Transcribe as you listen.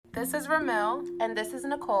This is Ramil. And this is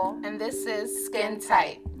Nicole. And this is Skin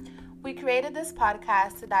Tight. We created this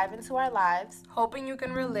podcast to dive into our lives, hoping you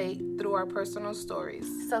can relate through our personal stories.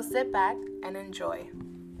 So sit back and enjoy.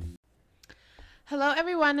 Hello,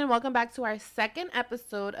 everyone, and welcome back to our second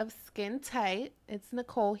episode of Skin Tight. It's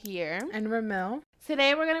Nicole here. And Ramil.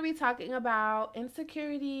 Today, we're going to be talking about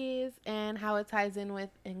insecurities and how it ties in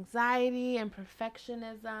with anxiety and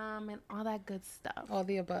perfectionism and all that good stuff. All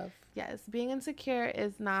the above. Yes, being insecure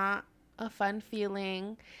is not a fun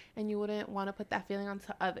feeling, and you wouldn't want to put that feeling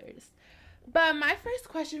onto others. But my first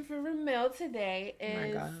question for Ramil today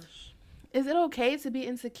is, is it okay to be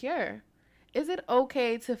insecure? Is it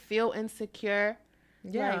okay to feel insecure?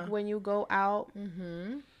 Yeah. Like when you go out?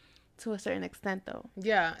 To a certain extent, though.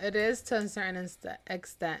 Yeah, it is to a certain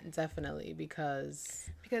extent, definitely, because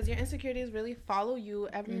your insecurities really follow you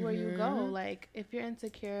everywhere you go. Like, if you're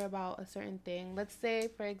insecure about a certain thing, let's say,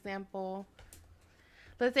 for example,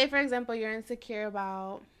 you're insecure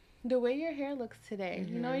about the way your hair looks today.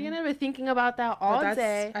 You know, you're gonna be thinking about that all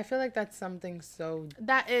day. I feel like that's something so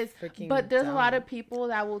that is freaking. But there's a lot of people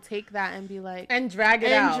that will take that and be like and drag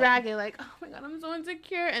it out. Like, oh my god, I'm so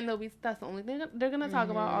insecure, and that's the only thing they're gonna talk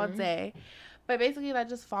about all day. But basically, that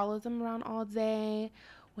just follows them around all day.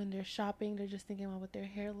 When they're shopping, they're just thinking about what their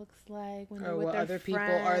hair looks like. When they're with what their other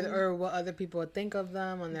friends. people or what other people would think of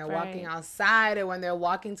them when they're walking outside, or when they're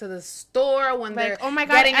walking to the store, when they're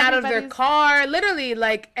getting out of their car. Literally,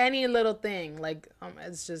 like any little thing, like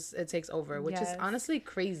it's just it takes over, which is honestly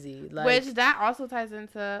crazy. Like, which that also ties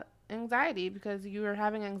into anxiety, because you are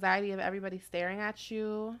having anxiety of everybody staring at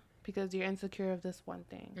you because you're insecure of this one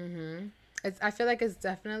thing. I feel like it's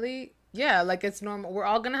definitely. Yeah, like it's normal. We're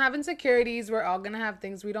all going to have insecurities. We're all going to have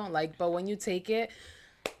things we don't like. But when you take it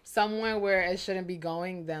somewhere where it shouldn't be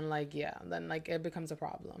going, then then it becomes a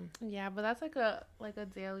problem. Yeah, but that's like a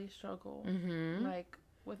daily struggle. Like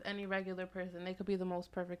with any regular person, they could be the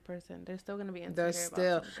most perfect person. They're still going to be insecure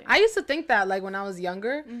about something. I used to think that, like, when I was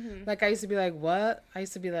younger, like, I used to be like, what? I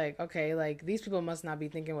used to be like, okay, like, these people must not be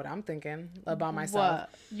thinking what I'm thinking about myself. What?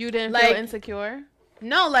 You didn't feel insecure?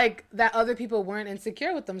 No, like, that other people weren't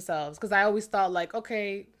insecure with themselves. Because I always thought, like,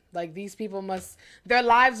 okay, like, these people their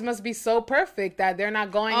lives must be so perfect that they're not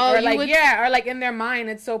going, or like in their mind,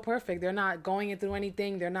 it's so perfect. They're not going through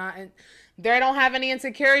anything. They don't have any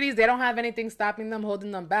insecurities. They don't have anything stopping them, holding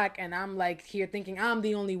them back. And I'm, like, here thinking I'm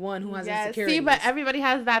the only one who has insecurities. See, but everybody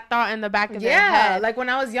has that thought in the back of their head. Yeah, like, when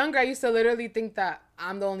I was younger, I used to literally think that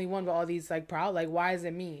I'm the only one with all these, like, like, why is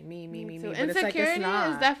it me? Me. But insecurity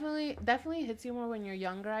is definitely hits you more when you're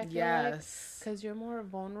younger, I feel like. Because you're more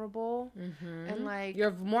vulnerable. And, like... You're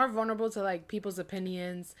more vulnerable to, like, people's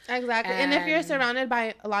opinions. Exactly. And if you're surrounded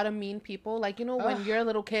by a lot of mean people, like, you know, when you're a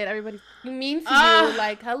little kid, everybody's mean to you,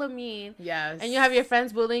 like, hella mean. Yes. And you have your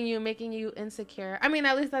friends bullying you, making you insecure. I mean,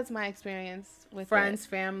 at least that's my experience with friends,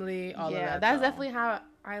 family, all of that. Yeah, that's definitely how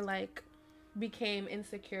I, like... became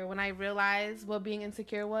insecure when I realized what being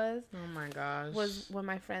insecure was. Oh my gosh. Was when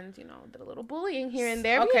my friends, you know, did a little bullying here and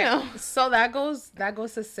there. Okay. You know. So that goes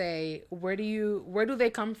to say, where do they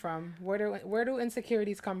come from? Where do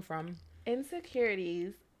insecurities come from?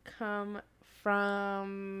 Insecurities come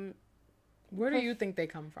from... Where do you think they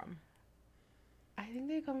come from? I think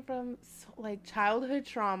they come from like childhood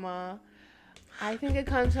trauma. I think it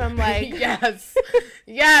comes from like yes.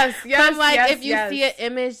 From like if you see an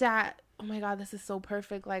image that, oh my god, this is so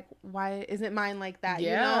perfect, like why isn't mine like that?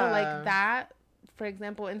 Yeah. You know, like that. For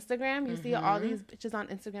example, Instagram, you see all these bitches on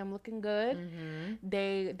Instagram looking good.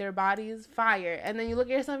 Their bodies fire, and then you look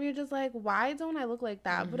at yourself, you're just like, why don't I look like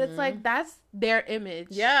that? But it's like that's their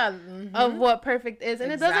image, of what perfect is,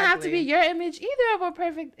 and it doesn't have to be your image either of what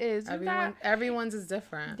perfect is. Everyone's is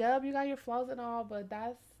different. Yep, you got your flaws and all, but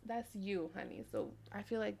that's you, honey. So I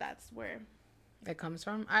feel like that's where it comes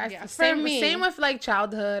from. Same with like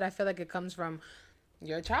childhood. I feel like it comes from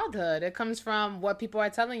your childhood. It comes from what people are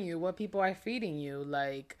telling you, what people are feeding you.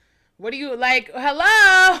 Like, what do you like?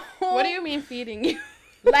 Hello. What do you mean feeding you?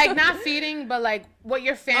 Like, not feeding, but like what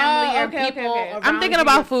your family or people. Okay. I'm thinking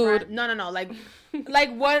about food. No. Like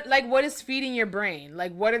what is feeding your brain?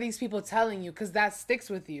 Like, what are these people telling you? Because that sticks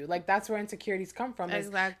with you. Like, that's where insecurities come from.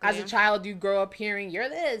 Exactly. As a child, you grow up hearing, you're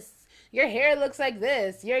this. Your hair looks like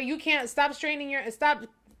this. You can't stop straightening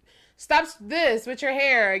stop this with your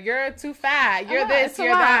hair. You're too fat. You're this, you're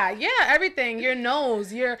that. Yeah, everything. Your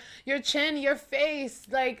nose, your chin, your face.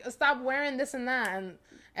 Like, stop wearing this and that. And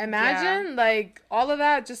imagine, like, all of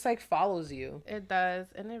that just, like, follows you. It does.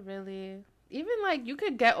 And it really... Even, like, you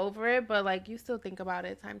could get over it, but, like, you still think about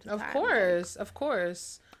it time to time. Of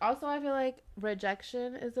course. Also, I feel like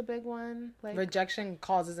rejection is a big one. Like, rejection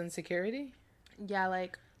causes insecurity? Yeah,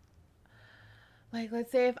 like... like,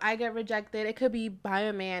 let's say if I get rejected, it could be by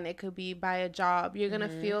a man, it could be by a job. You're going to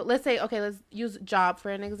feel, let's say, okay, let's use job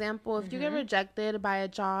for an example. If you get rejected by a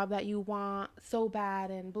job that you want so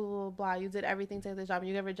bad and blah, blah, blah, you did everything to get the job and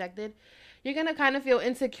you get rejected, you're going to kind of feel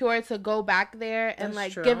insecure to go back there and,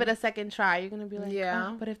 like, give it a second try. You're going to be like,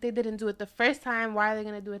 oh, but if they didn't do it the first time, why are they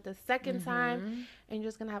going to do it the second time? And you're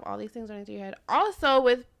just going to have all these things running through your head. Also,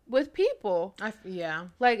 with people.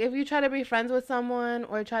 Like, if you try to be friends with someone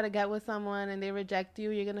or try to get with someone and they reject you,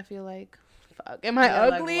 you're going to feel like, fuck, am I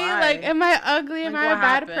ugly? Like, am I ugly? Am I a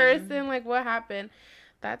bad person? Like, what happened?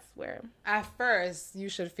 That's where. At first, you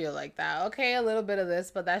should feel like that. Okay, a little bit of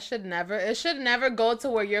this, but it should never go to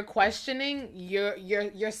where you're questioning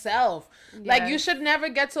yourself. Yes. Like, you should never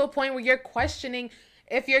get to a point where you're questioning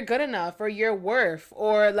if you're good enough or your worth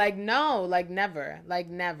or like, no, like never.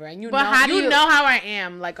 And you know how I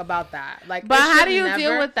am like about that. Like, but how do you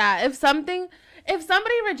deal with that? If somebody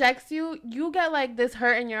rejects you, you get like this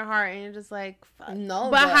hurt in your heart and you're just like, fuck.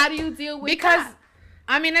 No. But how do you deal with that?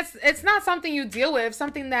 I mean, it's not something you deal with. It's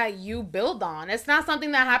something that you build on. It's not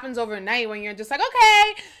something that happens overnight when you're just like,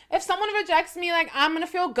 okay, if someone rejects me, like, I'm going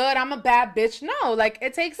to feel good. I'm a bad bitch. No, like,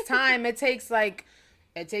 it takes time. It takes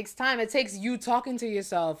time. It takes you talking to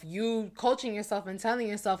yourself, you coaching yourself and telling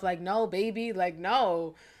yourself, like, no, baby, like,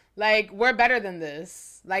 no, like, we're better than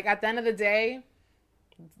this. Like, at the end of the day,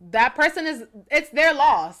 that person it's their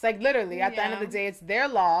loss. Like, literally, at the end of the day, it's their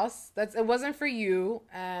loss. It wasn't for you,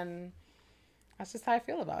 and that's just how I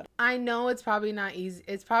feel about it. I know it's probably not easy.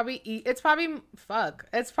 It's probably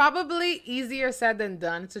easier said than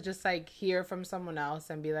done to just, like, hear from someone else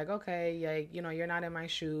and be like, okay, like, you know, you're not in my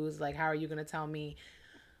shoes. Like, how are you going to tell me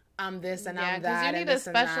I'm this and I'm that? Because you need a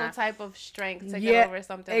special type of strength to get over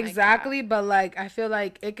something exactly, like that. But, like, I feel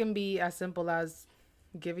like it can be as simple as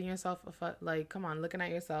giving yourself like, come on, looking at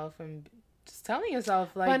yourself and just telling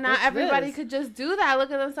yourself, like, but not everybody could just do that. Look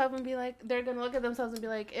at themselves and be like, they're going to look at themselves and be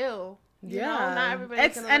like, ew. You know, not everybody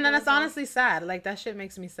and then it's honestly sad. Like, that shit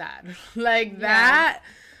makes me sad. Like, that.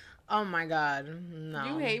 Oh my God, no.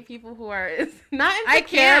 You hate people who are not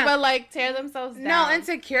insecure, but like tear themselves down. No,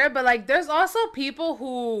 insecure, but like there's also people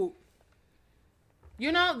who,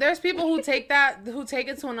 you know, there's people who take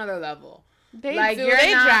it to another level. They like, do.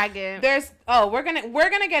 They drag it. We're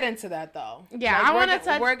gonna get into that though. Yeah, like, I want to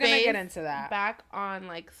touch. We're gonna get into that back on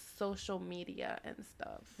like social media and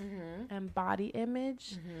stuff and body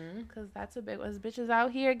image because that's a big one. Bitches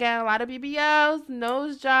out here getting a lot of BBLs,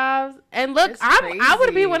 nose jobs, and look, I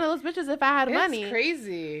would be one of those bitches if I had money. It's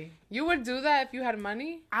crazy. You would do that if you had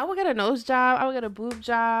money? I would get a nose job. I would get a boob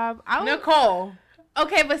job. Nicole.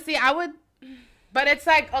 Okay, but see, I would. But it's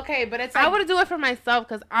like, okay, I would do it for myself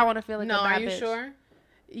because I want to feel like a bad bitch. No, are you sure?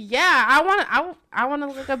 Yeah, I want to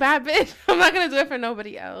look like a bad bitch. I'm not going to do it for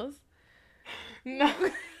nobody else. No,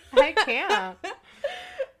 I can't.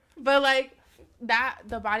 But like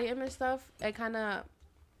the body image stuff, it kind of,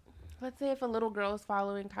 let's say if a little girl is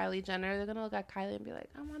following Kylie Jenner, they're going to look at Kylie and be like,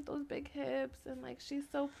 I want those big hips and like she's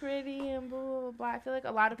so pretty and blah, blah, blah, blah. I feel like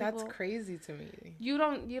a lot of people. That's crazy to me.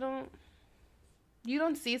 You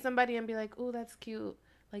don't see somebody and be like, "Ooh, that's cute."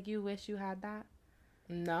 Like, you wish you had that.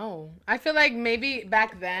 No, I feel like maybe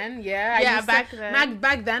back then, back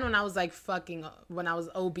then when I was like when I was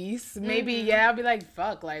obese, maybe I'll be like,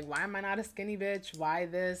 fuck, like, why am I not a skinny bitch? Why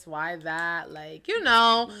this? Why that? Like, you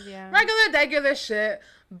know, regular shit.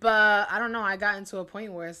 But I don't know. I got into a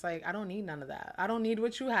point where it's like, I don't need none of that. I don't need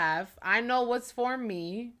what you have. I know what's for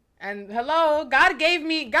me. And hello, God gave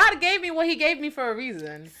me what He gave me for a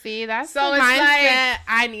reason. See, that's so the mindset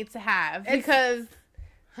I need to have because,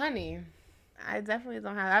 honey, I definitely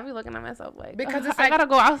don't have. I be looking at myself like, because it's I gotta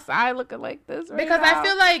go outside looking like this. Because I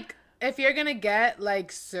feel like if you're gonna get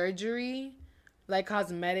like surgery, like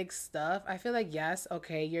cosmetic stuff, I feel like yes,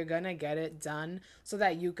 okay, you're gonna get it done so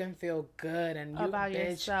that you can feel good and about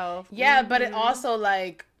yourself. Yeah, but it also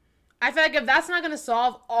like. I feel like if that's not going to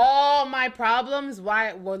solve all my problems,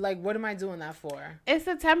 what am I doing that for? It's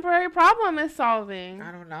a temporary problem it's solving.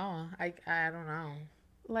 I don't know. I don't know.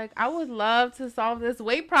 Like, I would love to solve this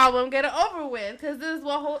weight problem, get it over with, because this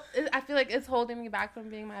is I feel like it's holding me back from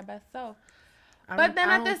being my best self. But then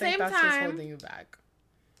at the same time, that's just holding you back.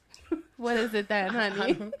 What is it then,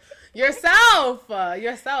 honey? Yourself. It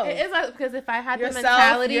is because if I had the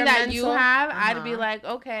mentality that you have, I'd be like,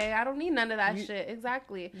 okay, I don't need none of that shit.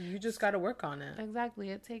 Exactly. You just got to work on it.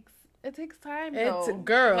 Exactly. It takes time.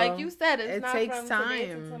 Girl, like you said, it takes from time.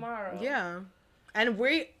 Today to tomorrow. Yeah, and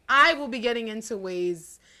I will be getting into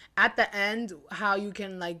ways at the end how you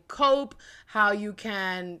can like cope, how you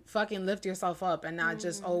can fucking lift yourself up and not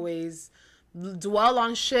just always dwell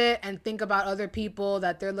on shit and think about other people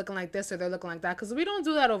that they're looking like this or they're looking like that, because we don't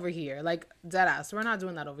do that over here. Like, dead ass, we're not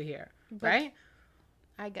doing that over here, right?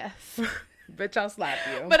 I guess. Bitch, I'll slap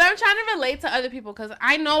you. But I'm trying to relate to other people because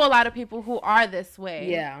I know a lot of people who are this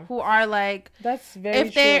way. Yeah. Who are like, that's very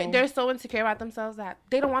if they're so insecure about themselves that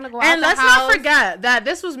they don't want to go out and the let's house. not forget that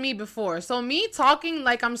this was me before. So me talking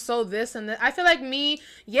like I'm so this and that, I feel like me,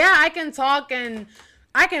 yeah, I can talk and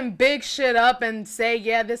I can big shit up and say,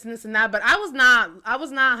 yeah, this and this and that, but I was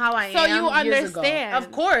not how I am. So you understand.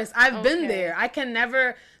 Of course. I've been there. I can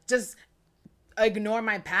never just ignore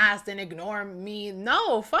my past and ignore me.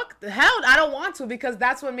 No, fuck the hell. I don't want to, because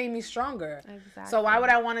that's what made me stronger. Exactly. So why would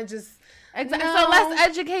I want to just... Exactly. No. So let's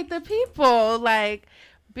educate the people. Like,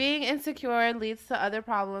 being insecure leads to other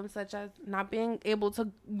problems, such as not being able to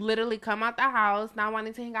literally come out the house, not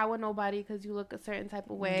wanting to hang out with nobody because you look a certain type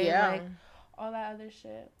of way. Yeah. Like, all that other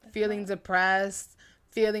shit. Feeling depressed,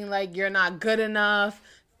 feeling like you're not good enough,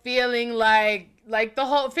 feeling like the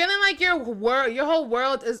whole, feeling like your whole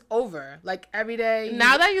world is over. Like, every day.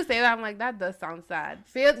 Now that you say that, I'm like, that does sound sad.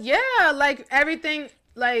 Like everything,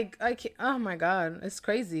 like, oh my God, it's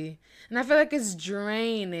crazy. And I feel like it's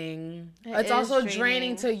draining. It's also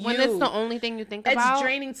draining to you. When it's the only thing you think about. It's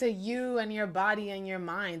draining to you and your body and your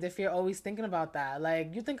mind if you're always thinking about that.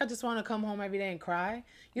 Like, you think I just want to come home every day and cry?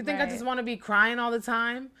 You think I just want to be crying all the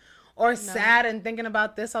time? Or sad and thinking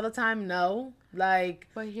about this all the time? No. Like,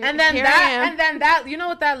 and then that, you know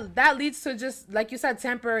what that leads to, just like you said,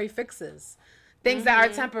 temporary fixes. Things that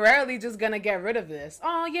are temporarily just gonna get rid of this.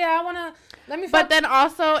 Oh yeah, I wanna, let me. But then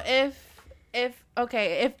also, if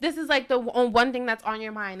this is like the one thing that's on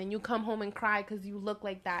your mind, and you come home and cry because you look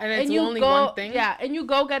like that, and it's only one thing, and you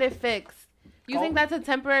go get it fixed. You think that's a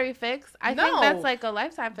temporary fix? I think that's like a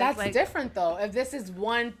lifetime fix. That's different though. If this is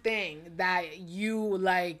one thing that you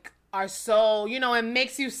like are so, you know, it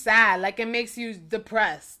makes you sad, like it makes you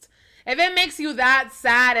depressed. If it makes you that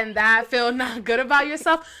sad and that feel not good about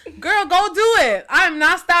yourself, girl, go do it. I'm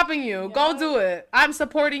not stopping you. Yeah. Go do it. I'm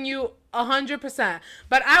supporting you 100%.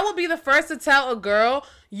 But I will be the first to tell a girl,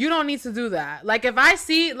 you don't need to do that. Like, if I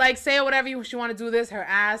see, like, say whatever she want to do, this, her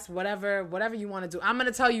ass, whatever you want to do, I'm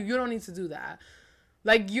going to tell you, you don't need to do that.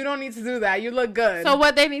 Like, you don't need to do that. You look good. So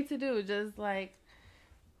what they need to do, just, like,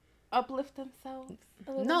 uplift themselves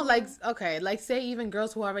a little more? Like, okay, like, say even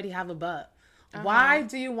girls who already have a butt. Uh-huh. Why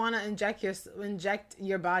do you want to inject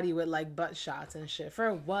your body with, like, butt shots and shit?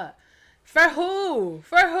 For what? For who?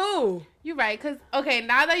 You're right, because, okay,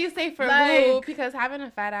 now that you say for who, because having a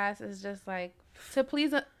fat ass is just, like,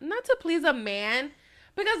 not to please a man,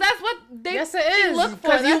 because that's what they look for.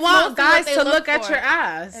 Because you want guys to look at your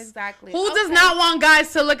ass. Exactly. Who does not want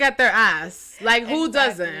guys to look at their ass? Like, who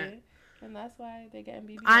doesn't? And that's why they get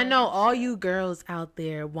BBL. I know all you girls out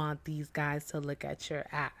there want these guys to look at your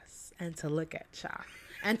ass. And to look at y'all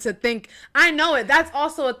and to think, I know it. That's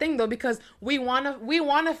also a thing though, because we wanna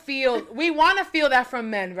feel that from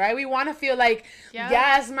men, right? We wanna feel like,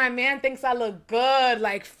 yes, my man thinks I look good.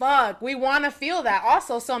 Like, fuck, we wanna feel that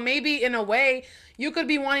also. So maybe in a way, you could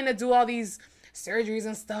be wanting to do all these surgeries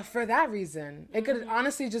and stuff for that reason. It could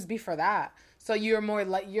honestly just be for that. So you're more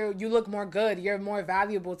like you look more good. You're more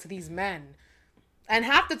valuable to these men. And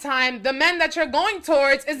half the time, the men that you're going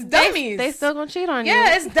towards is dummies. They still gonna cheat on you.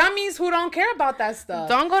 Yeah, it's dummies who don't care about that stuff.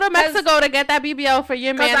 Don't go to Mexico to get that BBL for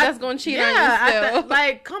your man that's gonna cheat on you still.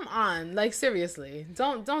 Like, come on. Like, seriously.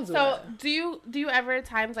 Don't do it. So, do you ever at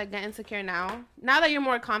times, like, get insecure now? Now that you're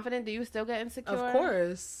more confident, do you still get insecure? Of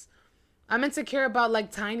course. I'm insecure about, like,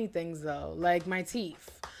 tiny things, though. Like, my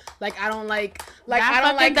teeth. Like, I don't like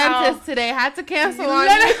dentist today had to cancel on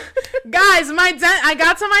you. Guys, I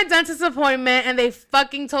got to my dentist appointment and they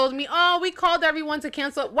fucking told me, oh, we called everyone to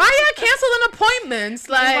cancel. Why are you canceling appointments?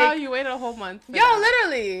 Like, wow, you waited a whole month.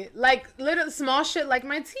 Literally small shit like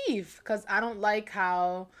my teeth, because I don't like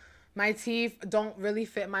how my teeth don't really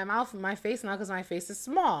fit my face now because my face is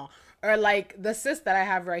small. Or, like, the cyst that I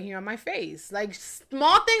have right here on my face. Like,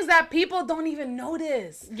 small things that people don't even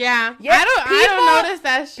notice. Yeah. I don't notice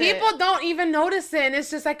that shit. People don't even notice it, and it's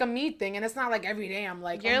just, like, a me thing. And it's not, like, every day I'm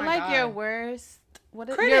like, you're oh my God. Your worst...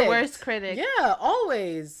 your worst critic. Yeah,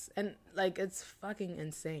 always. And, like, it's fucking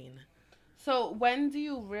insane. So, when do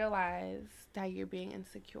you realize that you're being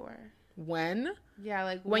insecure? When? Yeah,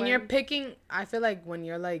 like, when you're picking... I feel like when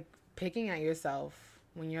you're, like, picking at yourself...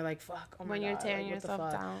 When you're like, fuck, oh my God. When you're tearing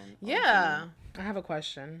yourself down. Yeah. I have a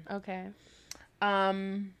question. Okay.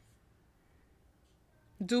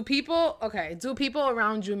 Do people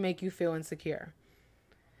around you make you feel insecure?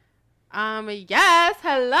 Yes.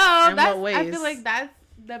 Hello. In what ways? I feel like that's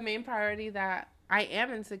the main priority that I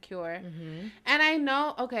am insecure. Mm-hmm. And I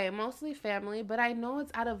know, okay, mostly family, but I know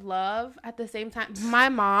it's out of love at the same time. My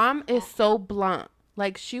mom is so blunt.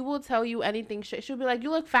 Like, she will tell you anything. She'll be like,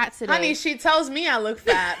 you look fat today. Honey, she tells me I look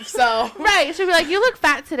fat, so. Right. She'll be like, you look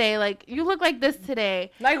fat today. Like, you look like this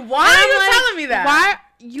today. Like, why are you telling me that? Why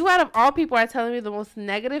you out of all people are telling me the most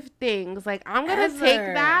negative things? Like, I'm going to take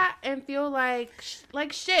that and feel like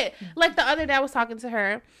shit. Like, the other day I was talking to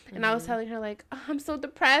her, and I was telling her, like, oh, I'm so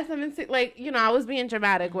depressed. Like, you know, I was being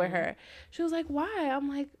dramatic with her. She was like, why? I'm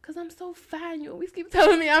like, because I'm so fat. And you always keep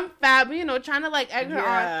telling me I'm fat. But, you know, trying to, like, egg her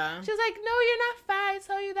on. She was like, no, you're not fat. I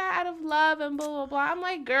tell you that out of love and blah, blah, blah. I'm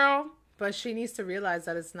like, girl. But she needs to realize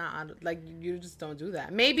that it's not, like, you just don't do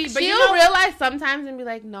that. Maybe, but she'll realize sometimes and be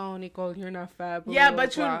like, no, Nicole, you're not fat. Blah, yeah, blah,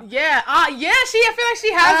 but blah. I feel like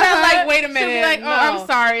she has that, like, wait a minute. She'll be like, oh, I'm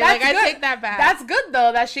sorry. That's like, good. I take that back. That's good,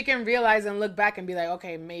 though, that she can realize and look back and be like,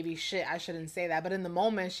 okay, maybe shit, I shouldn't say that. But in the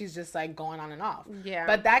moment, she's just, like, going on and off. Yeah.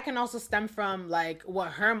 But that can also stem from, like,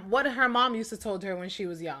 what her mom used to told her when she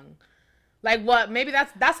was young. Like, what? Maybe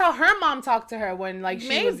that's how her mom talked to her when, like,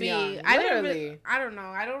 she was young. Literally. I don't know.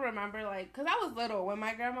 I don't remember, like, because I was little. When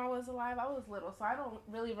my grandma was alive, I was little. So I don't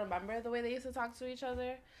really remember the way they used to talk to each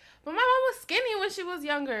other. But my mom was skinny when she was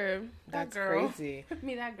younger. That's crazy.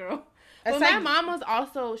 Me, that girl. But my mom was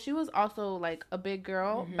also, like, a big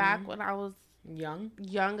girl back when I was young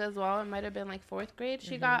as well. It might have been, like, 4th grade.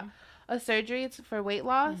 She got a surgery for weight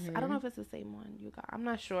loss. I don't know if it's the same one you got. I'm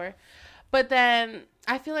not sure. But then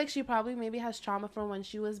I feel like she probably maybe has trauma from when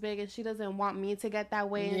she was big, and she doesn't want me to get that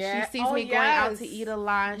way. And she sees me going out to eat a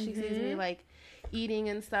lot, and she sees me, like, eating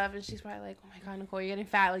and stuff, and she's probably like, oh my God, Nicole, you're getting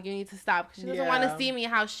fat. Like, you need to stop. Because she doesn't want to see me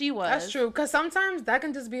how she was. That's true. Because sometimes that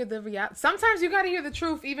can just be the reality. Sometimes you got to hear the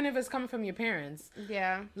truth, even if it's coming from your parents.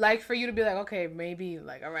 Yeah. Like, for you to be like, okay, maybe,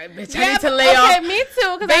 like, all right, bitch, I need to lay off. Okay, me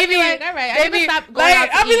too. Because I'd be like, all right, I need to stop going out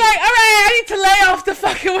to I'll be like, all right, I need to lay off the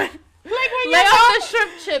fucking one. Like when lay off the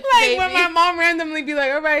shrimp chips, like baby. When my mom randomly be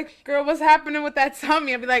like, all right, girl, what's happening with that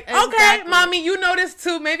tummy? I'd be like, okay, mommy, you noticed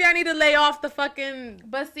too. Maybe I need to lay off the fucking...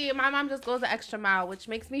 But see, my mom just goes the extra mile, which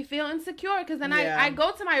makes me feel insecure. Because then I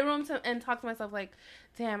go to my room and talk to myself like,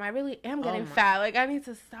 damn, I really am getting fat. Like, I need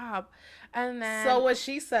to stop. And then... So what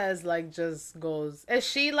she says, like, just goes... Is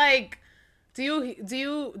she like...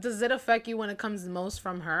 Does it affect you when it comes most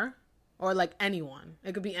from her? Or, like, anyone?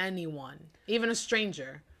 It could be anyone. Even a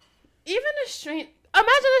stranger. Imagine a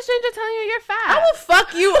stranger telling you you're fat. I will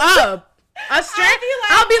fuck you up. A stranger.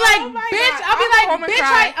 I'll be like, bitch.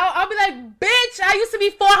 I'll be like, bitch. I used to be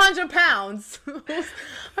 400 pounds.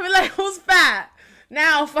 I'll be like, who's fat?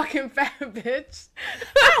 Now fucking fat, bitch.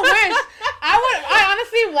 I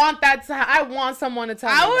honestly want that I want someone to tell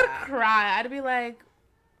me. I would cry. I'd be like.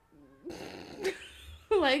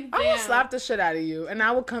 Like, damn. I will slap the shit out of you, and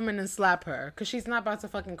I will come in and slap her, because she's not about to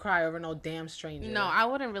fucking cry over no damn stranger. No, I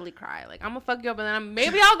wouldn't really cry. Like, I'm gonna fuck you up, and then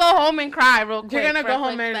maybe I'll go home and cry real quick. You're gonna go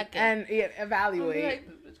home and evaluate. Like,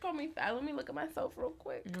 bitch, call me fat. Let me look at myself real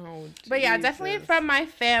quick. Oh, but yeah, definitely from my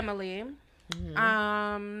family.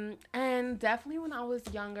 And definitely when I was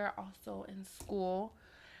younger, also in school,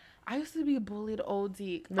 I used to be bullied OD.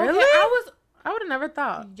 Really? Okay, I would have never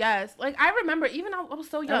thought. Yes. Like, I remember, even I was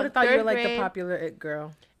so young. I would have thought you were, like, the popular it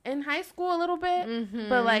girl. In high school, a little bit.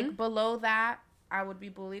 But, like, below that, I would be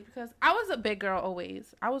bullied because I was a big girl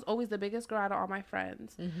always. I was always the biggest girl out of all my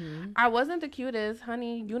friends. I wasn't the cutest,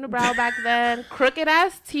 honey. Unibrow back then.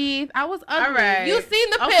 Crooked-ass teeth. I was ugly. All right. You've seen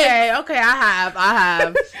the pics. Okay, I have.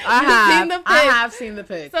 I have seen the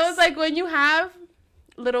pics. So, it's like when you have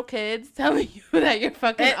little kids telling you that you're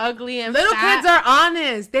fucking ugly and little fat. Kids are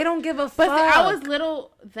honest. They don't give a fuck. But see, I was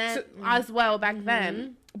little then as well back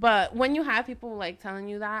then. But when you have people like telling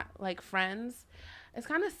you that, like friends, it's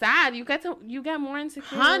kind of sad. You get more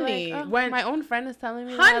insecure. Honey, like, when my own friend is telling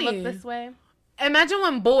me that I look this way. Imagine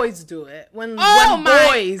when boys do it. When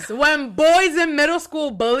boys in middle school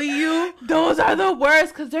bully you. Those are the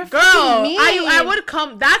worst because they're fucking mean. I would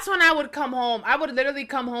come. That's when I would come home. I would literally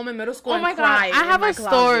come home in middle school and cry. God, I have a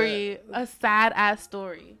story, a sad ass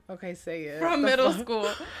story. Okay, say it. From middle school.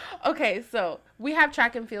 Okay, so we have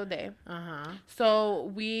track and field day.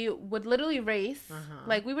 So we would literally race.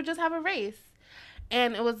 Like we would just have a race,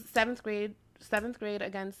 and it was 7th grade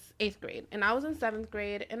against 8th grade. And I was in 7th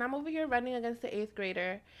grade, and I'm over here running against the 8th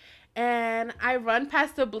grader. And I run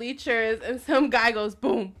past the bleachers, and some guy goes,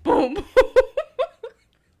 boom, boom, boom.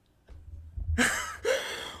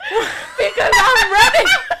 Because I'm running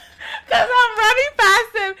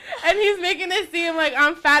past him, and he's making it seem like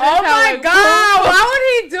I'm fat as hell. Oh my God, why would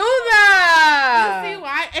he do that? You see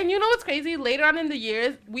why? And you know what's crazy? Later on in the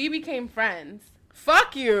years, we became friends.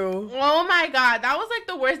 Fuck you. Oh my God. That was like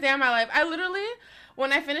the worst day of my life. I literally,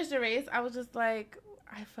 when I finished the race, I was just like,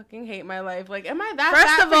 I fucking hate my life. Like, am I that First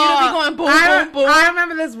bad of for all, you to be going boom, boom, boom? I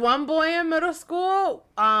remember this one boy in middle school.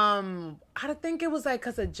 I don't think it was like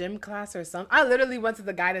because of gym class or something. I literally went to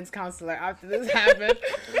the guidance counselor after this happened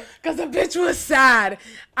because the bitch was sad.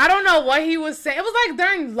 I don't know what he was saying. It was like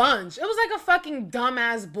during lunch. It was like a fucking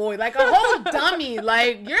dumbass boy, like a whole dummy.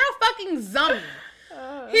 Like, you're a fucking zummy.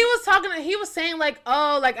 He was saying like,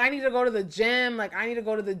 oh, like I need to go to the gym. Like I need to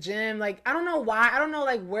go to the gym. Like, I don't know why. I don't know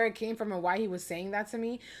like where it came from and why he was saying that to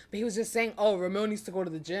me. But he was just saying, oh, Ramil needs to go to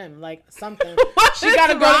the gym. Like something. She got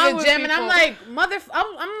to go to the gym. And I'm like,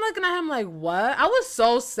 I'm looking at him like, what? I was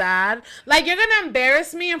so sad. Like, you're going to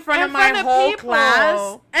embarrass me in front of my whole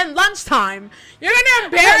class. And lunchtime. You're going to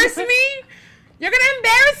embarrass me? You're going to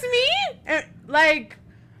embarrass me? And, like...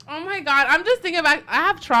 Oh my God, I'm just thinking back. I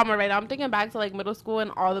have trauma right now. I'm thinking back to like middle school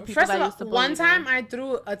and all the people that used to bully one time me. I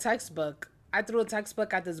threw a textbook at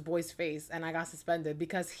this boy's face and I got suspended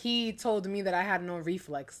because he told me that I had no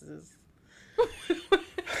reflexes.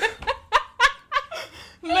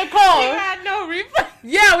 Nicole. You had no reflexes?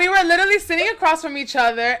 Yeah, we were literally sitting across from each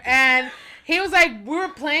other and he was like, we were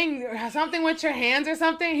playing something with your hands or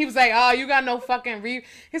something. He was like, oh, you got no fucking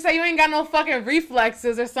he said, you ain't got no fucking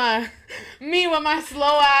reflexes or something. Me with my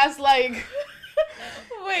slow ass, like,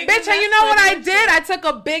 wait, bitch, and you know what I did? I took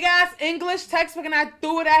a big ass English textbook and I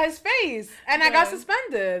threw it at his face. And I got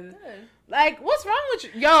suspended. Good. Like, what's wrong with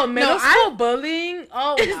you? Yo, middle school bullying.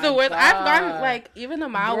 Oh, it's the worst. I've gone, like, even a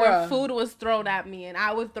mile where food was thrown at me and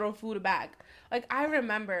I would throw food back. Like, I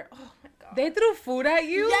remember, oh my God. They threw food at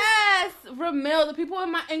you? Yes! Ramil, the people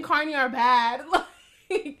in Kearney are bad. Like,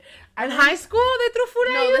 in high school, they threw food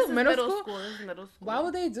at you? This is middle school. This is middle school. Why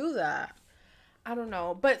would they do that? I don't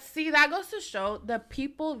know. But see, that goes to show the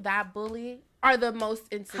people that bully are the most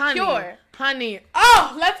insecure. Honey.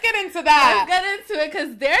 Oh, let's get into that. Let's get into it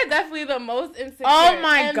because they're definitely the most insecure. Oh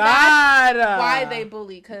my God. That's why they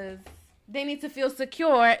bully, because they need to feel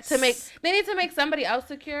secure they need to make somebody else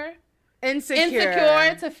secure.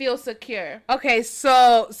 Insecure to feel secure. Okay,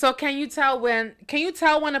 so can you tell when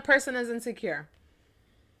a person is insecure?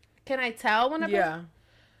 Can I tell when a person?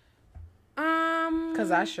 Yeah.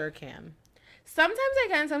 Because I sure can. Sometimes I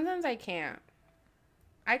can, sometimes I can't.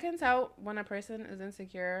 I can tell when a person is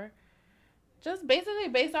insecure just basically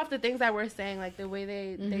based off the things that we're saying, like the way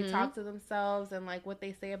they talk to themselves and like what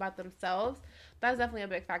they say about themselves. That's definitely a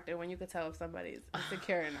big factor when you could tell if somebody's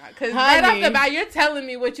insecure or not. Because right off the bat, you're telling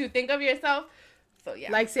me what you think of yourself. So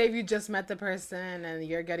yeah. Like, say if you just met the person and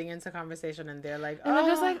you're getting into conversation and they're like, and they're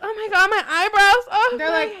just like, oh my God, my eyebrows. Oh,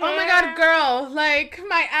 they're like, oh my God, girl, like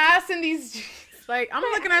my ass in these jeans. Like, I'm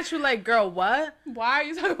looking at you like, girl, what? Why are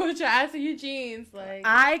you talking about your ass in your jeans? Like,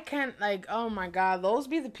 I can't, like, oh my God, those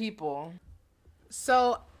be the people.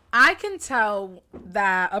 So I can tell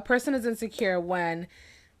that a person is insecure when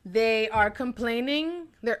they are complaining.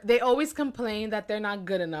 They always complain that they're not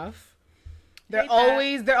good enough. They're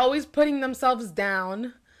always putting themselves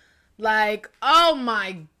down. Like, oh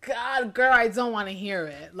my God, girl, I don't want to hear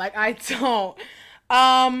it. Like, I don't.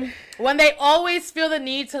 When they always feel the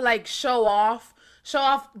need to like show off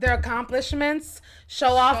their accomplishments,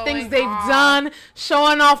 show off things they've done,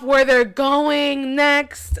 showing off where they're going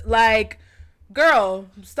next. Like, girl,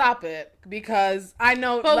 stop it, because I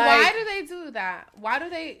know. But like, why do they do that? Why do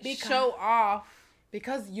they show off?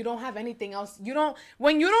 Because you don't have anything else. You don't.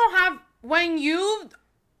 When you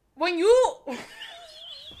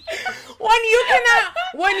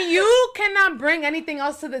cannot bring anything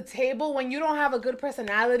else to the table, when you don't have a good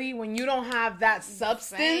personality, when you don't have that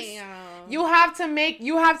substance, you have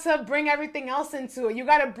to bring everything else into it. You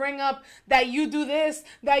got to bring up that you do this,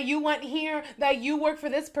 that you went here, that you work for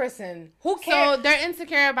this person. Who cares? So they're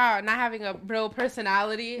insecure about not having a real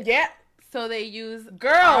personality. Yeah. So they use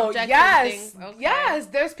yes. Okay. Yes.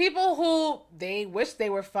 There's people who they wish they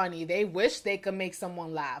were funny. They wish they could make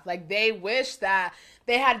someone laugh. Like, they wish that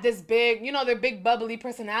they had this big, their big bubbly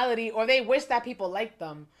personality, or they wish that people liked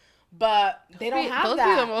them. But they don't have that.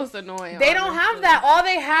 Those be the most annoying. They don't have that. All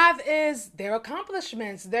they have is their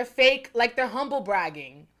accomplishments. They're fake, like they're humble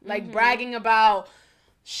bragging. Like bragging about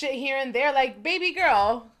shit here and there. Like, baby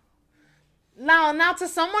girl. Now to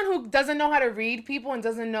someone who doesn't know how to read people and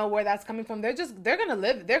doesn't know where that's coming from, they're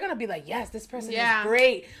gonna be like, yes, this person is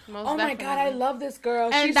great. Oh my God, I love this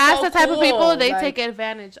girl. And that's the type of people they take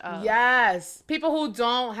advantage of. Yes. People who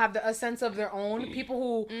don't have a sense of their own,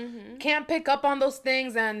 people who can't pick up on those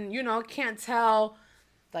things and, can't tell,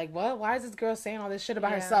 like, what? Why is this girl saying all this shit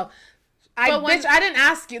about herself? I didn't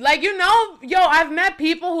ask you. Like, I've met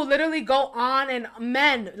people who literally go on and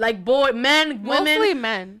men, women. Mostly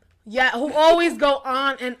men. Yeah, who always go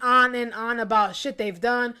on and on and on about shit they've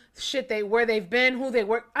done, where they've been, who they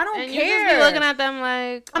work. I don't care. You just be looking at them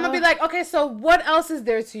like, I'm gonna be like, okay, so what else is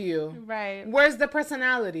there to you? Right. Where's the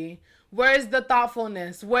personality? Where's the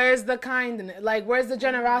thoughtfulness? Where's the kindness? Like, where's the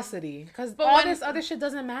generosity? Because all this other shit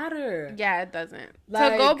doesn't matter. Yeah, it doesn't.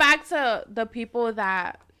 Like, to go back to the people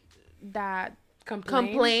that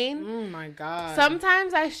complain. Oh my God.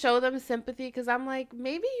 Sometimes I show them sympathy because I'm like,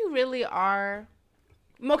 maybe you really are.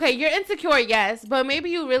 Okay, you're insecure, yes, but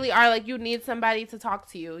maybe you really are, like, you need somebody to talk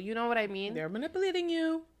to you. You know what I mean? They're manipulating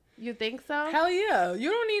you. You think so? Hell yeah.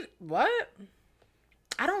 You don't need... What?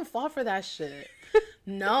 I don't fall for that shit.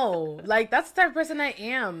 No. Like, that's the type of person I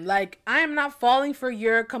am. Like, I am not falling for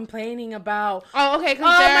your complaining about... Oh, okay.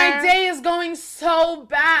 My day is going so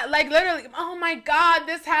bad. Like, literally, oh my God,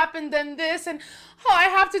 this happened, then this, and I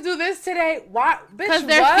have to do this today. Why? Bitch, because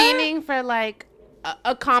they're fiending for, like...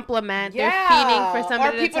 a compliment. Yeah. They're feeding for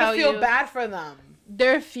somebody to tell you. Or people to feel bad for them.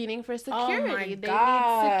 They're feeding for security. Oh my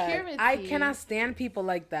God. need security. I cannot stand people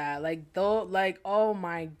like that. Like, though, like, oh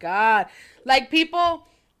my God. Like, people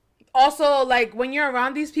also, like, when you're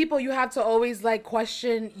around these people, you have to always, like,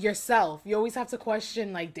 question yourself. You always have to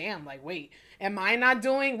question, like, damn, like, wait, do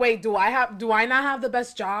I not have the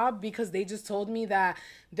best job because they just told me that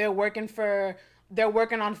they're working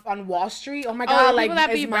on Wall Street. Oh my God, like,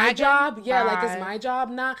 is my job? Yeah, like, is my job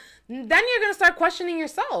not? Then you're going to start questioning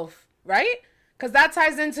yourself, right? Because that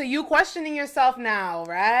ties into you questioning yourself now,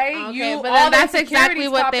 right? Okay, but then that's exactly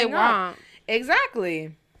what they want.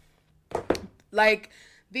 Exactly. Like,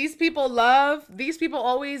 these people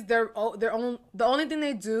always, the only thing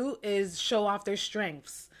they do is show off their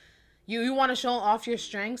strengths. You want to show off your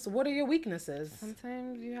strengths? What are your weaknesses?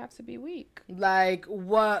 Sometimes you have to be weak. Like,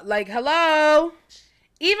 what? Like, hello?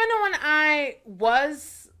 Even when I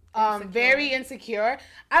was very insecure,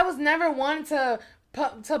 I was never one to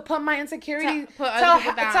put my insecurities,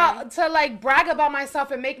 to like brag about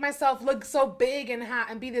myself and make myself look so big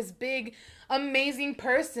and be this big, amazing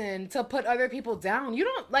person to put other people down. You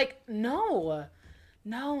don't, like, no.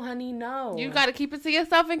 No, honey, no. You got to keep it to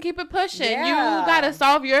yourself and keep it pushing. Yeah. You got to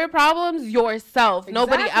solve your problems yourself,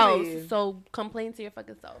 nobody else. So complain to your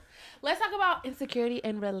fucking self. Let's talk about insecurity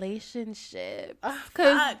in relationships.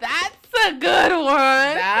 Because that's a good one.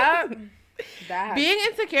 That. Being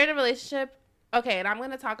insecure in a relationship. Okay, and I'm going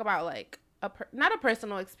to talk about, like, not a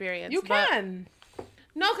personal experience. You can.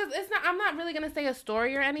 No, because it's not. I'm not really going to say a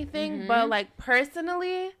story or anything. But, like,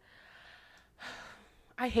 personally...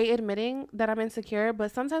 I hate admitting that I'm insecure,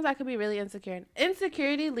 but sometimes I could be really insecure.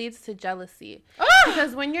 Insecurity leads to jealousy.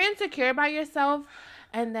 Because when you're insecure about yourself,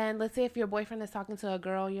 and then let's say if your boyfriend is talking to a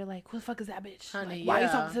girl, you're like, who the fuck is that bitch? Honey, like, why are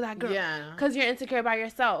you talking to that girl? Yeah. Because you're insecure about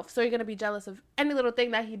yourself. So you're going to be jealous of any little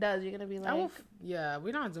thing that he does. You're going to be like... yeah,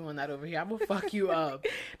 we're not doing that over here. I will fuck you up.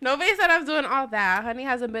 Nobody said I'm doing all that. Honey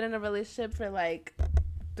hasn't been in a relationship for like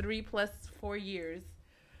 3 + 4 years.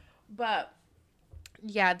 But...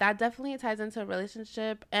 yeah, that definitely ties into a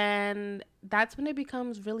relationship, and that's when it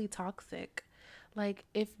becomes really toxic. Like,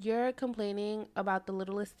 if you're complaining about the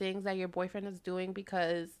littlest things that your boyfriend is doing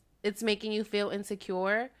because it's making you feel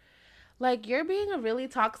insecure, like, you're being a really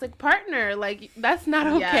toxic partner. Like, that's not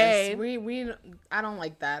okay. Yes, I don't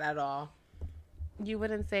like that at all. You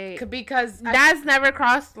wouldn't say... because... that's never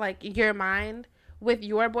crossed, like, your mind with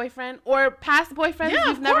your boyfriend or past boyfriends. Yeah,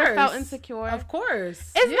 you've never felt insecure. Of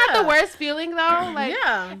course. It's not the worst feeling though. Like,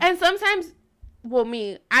 yeah. And sometimes, well,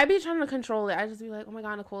 I be trying to control it. I just be like, oh my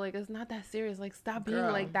God, Nicole, like, it's not that serious. Like, stop being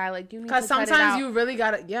like that. Like, you need to cut it out. Because sometimes you really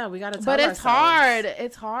gotta, we gotta tell But it's ourselves. hard.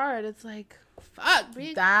 It's hard. It's like, fuck.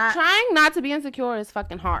 Trying not to be insecure is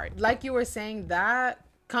fucking hard. Like you were saying, that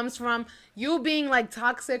comes from you being like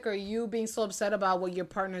toxic or you being so upset about what your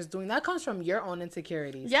partner's doing. That comes from your own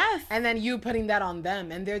insecurities. Yes. And then you putting that on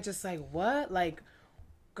them and they're just like, what? Like,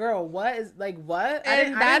 girl, what is, like, what?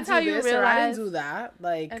 And that's how you realize. I didn't do that.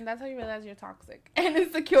 Like, and that's how you realize you're toxic and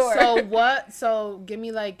insecure. So give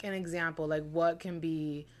me like an example. Like, what can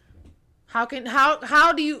be, how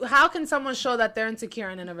can someone show that they're insecure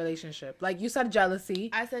in a relationship? Like, you said jealousy.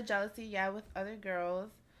 I said jealousy, yeah, with other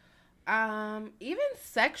girls. Even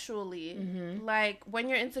sexually, like when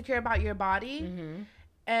you're insecure about your body,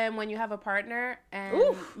 and when you have a partner and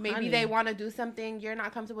maybe they want to do something you're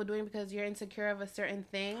not comfortable doing because you're insecure of a certain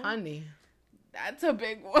thing. Honey, that's a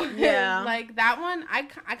big one. Yeah. Like that one, I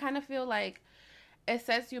kind of feel like it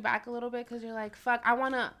sets you back a little bit because you're like, fuck, I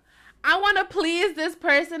want to please this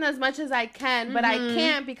person as much as I can, but I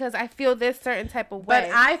can't because I feel this certain type of way. But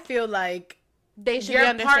I feel like they should be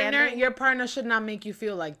understanding. Your partner should not make you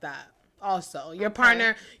feel like that. Also, your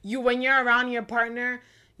partner, when you're around your partner,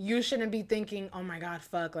 you shouldn't be thinking, oh my God,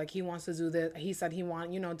 fuck, like he wants to do this. He said he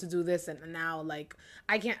want, to do this. And now like,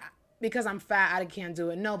 I can't, because I'm fat, I can't do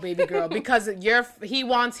it. No, baby girl, because he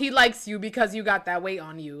likes you because you got that weight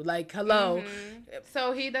on you. Like, hello.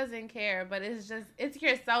 So he doesn't care, but it's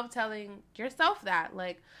yourself telling yourself that,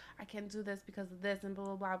 like, I can't do this because of this and blah,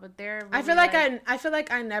 blah, blah. But they're really I feel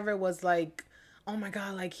like I never was like, oh my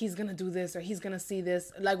God, like he's going to do this or he's going to see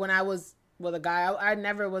this. Like when I was with a guy, I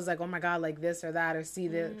never was like, oh my God, like this or that or see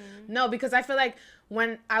this. No, because I feel like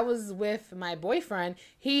when I was with my boyfriend,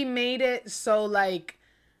 he made it so like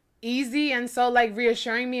easy and so like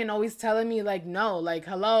reassuring me and always telling me like, no, like,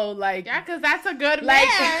 hello, like, yeah, because that's a good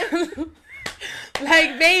man.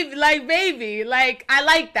 like baby, like I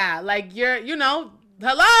like that, like you're,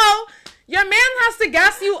 hello, your man has to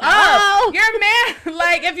gas you up. Your man,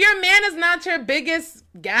 like if your man is not your biggest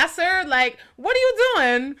gasser, like what are you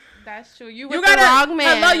doing? That's true. You gotta, the wrong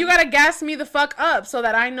man. Hello, you gotta gas me the fuck up so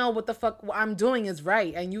that I know what the fuck I'm doing is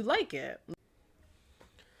right and you like it.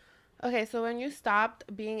 Okay, so when you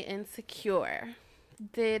stopped being insecure,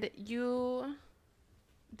 did you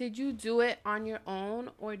do it on your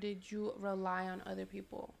own or did you rely on other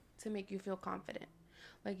people to make you feel confident?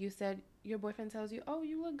 Like you said, your boyfriend tells you, oh,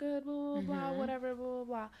 you look good, blah, blah, blah, whatever, blah, blah,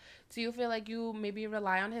 blah. Do you feel like you maybe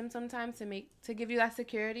rely on him sometimes to give you that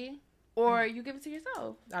security? Or you give it to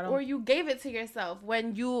yourself? Or you gave it to yourself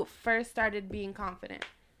when you first started being confident?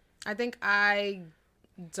 I think I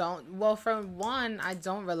don't. Well, for one, I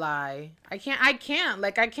don't rely. I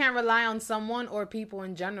can't rely on someone or people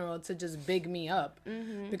in general to just big me up.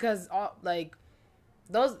 Because like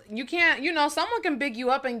those, you can't, someone can big you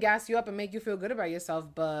up and gas you up and make you feel good about yourself,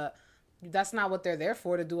 but that's not what they're there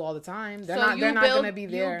for, to do all the time. They're not going to be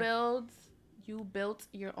there. You built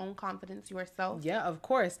your own confidence yourself? Yeah, of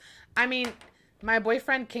course. I mean, my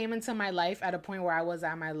boyfriend came into my life at a point where I was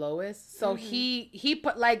at my lowest. So he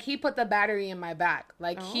put the battery in my back.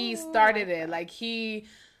 Like he started it. Like he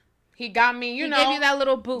got me, he gave you that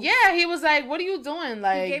little boost. Yeah, he was like, "What are you doing?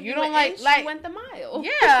 Like you don't like you went the mile."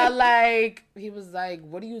 Yeah, like he was like,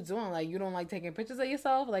 "What are you doing? Like you don't like taking pictures of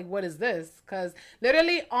yourself? Like what is this?" Cuz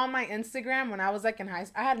literally on my Instagram when I was like in high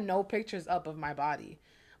school, I had no pictures up of my body.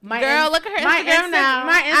 Girl, look at her Instagram now.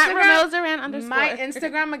 My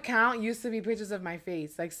Instagram account used to be pictures of my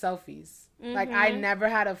face, like selfies. Like I never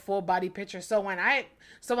had a full body picture. So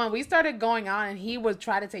when we started going on and he would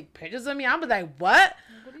try to take pictures of me, I'd be like, what?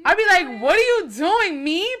 I'd be like, what are you doing?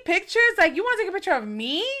 Me? Pictures? Like you want to take a picture of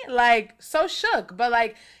me? Like so shook. But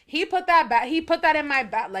like he put that in my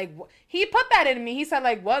back. Like he put that in me. He said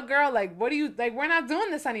like, what girl? Like what do you, like we're not doing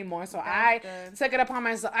this anymore. So I took it upon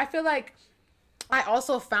myself. I feel like I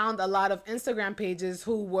also found a lot of Instagram pages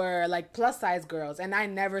who were like plus size girls, and I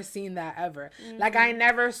never seen that ever. Like I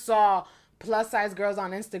never saw plus size girls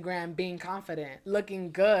on Instagram being confident,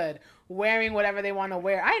 looking good, wearing whatever they want to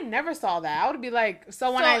wear. I never saw that. I would be like,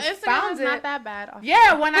 so when I found it, not that bad.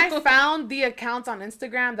 Yeah, when I found the accounts on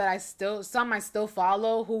Instagram that I still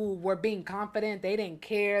follow who were being confident, they didn't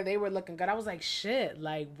care, they were looking good. I was like, shit,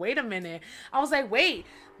 like wait a minute. I was like, wait.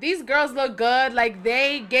 These girls look good. Like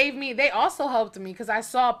they also helped me because I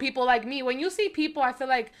saw people like me. When you see people, I feel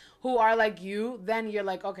like who are like you, then you're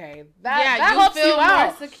like, okay, that helps you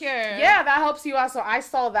out. More secure. Yeah, that helps you out. So I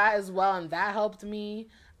saw that as well, and that helped me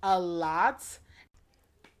a lot.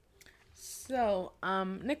 So,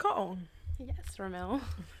 Nicole. Yes, Ramel.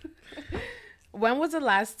 When was the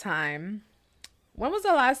last time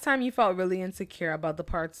you felt really insecure about the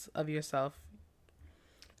parts of yourself?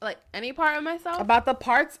 Like any part of myself? About the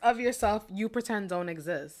parts of yourself you pretend don't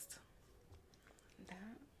exist.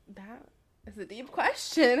 That is a deep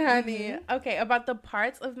question, honey. Okay, about the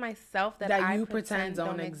parts of myself that I pretend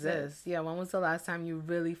don't exist. Yeah, when was the last time you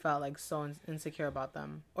really felt like so insecure about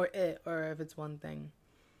them? Or if it's one thing.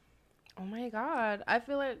 Oh my God. I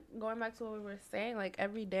feel like going back to what we were saying, like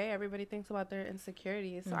every day everybody thinks about their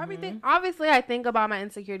insecurities. So obviously I think about my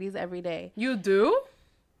insecurities every day. You do?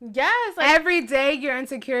 Yes, like every day your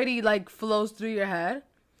insecurity like flows through your head.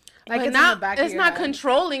 Like it's not, it's not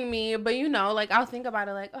controlling me, but like I'll think about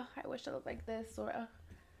it like, oh, I wish I looked like this, or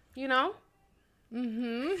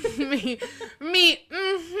me.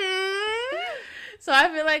 So I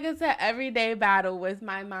feel like it's an everyday battle with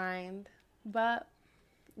my mind, but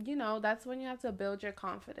that's when you have to build your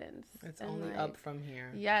confidence. It's only up from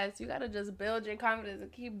here. Yes, you gotta just build your confidence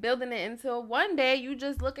and keep building it until one day you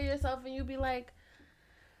just look at yourself and you be like,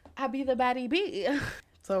 I be the baddie bee.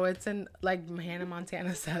 So it's like Hannah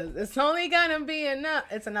Montana says, it's only gonna be enough.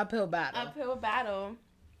 It's an uphill battle.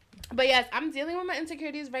 But yes, I'm dealing with my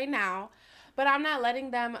insecurities right now, but I'm not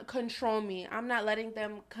letting them control me. I'm not letting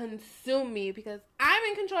them consume me because I'm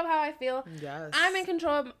in control of how I feel. Yes. I'm in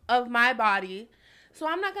control of my body. So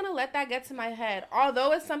I'm not going to let that get to my head.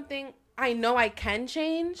 Although it's something I know I can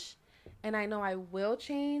change and I know I will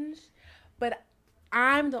change, but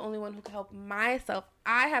I'm the only one who can help myself.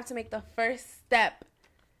 I have to make the first step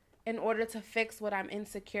in order to fix what I'm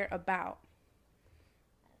insecure about.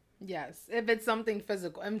 Yes, if it's something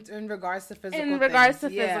physical, in regards to physical. In regards to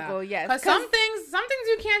physical, yes. Because some things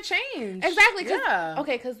you can't change. Exactly. Yeah.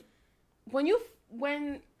 Okay, because when you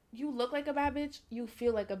look like a bad bitch, you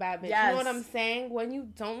feel like a bad bitch. Yes. You know what I'm saying? When you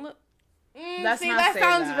don't look, that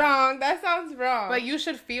sounds wrong. That sounds wrong. But you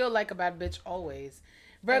should feel like a bad bitch always.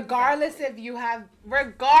 Regardless if you have,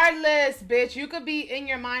 bitch, you could be in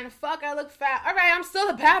your mind, fuck, I look fat. All right, I'm still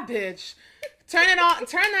a bad bitch. Turn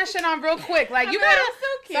that shit on real quick. Like, you gotta, so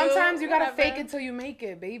cute. Sometimes you gotta fake it till you make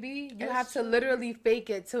it, baby. You have to literally fake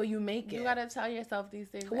it till you make it. You gotta tell yourself these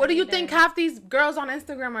things. What do you think half these girls on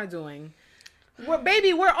Instagram are doing? We're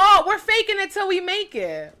faking it till we make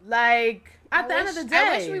it. Like, at the end of the day.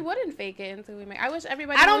 I wish we wouldn't fake it until we make it. I wish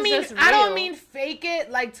everybody I don't mean fake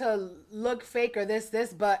it like to look fake or this,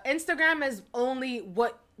 but Instagram is only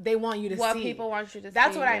what they want you to see. What people want you to see.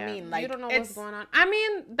 That's what I mean. Like, you don't know what's going on. I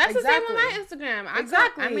mean, that's the same with my Instagram.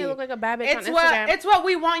 Exactly. I may look like a bad bitch on Instagram. It's what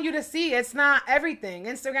we want you to see. It's not everything.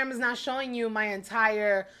 Instagram is not showing you my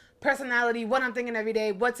entire personality, what I'm thinking every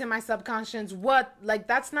day, what's in my subconscious,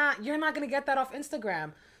 you're not going to get that off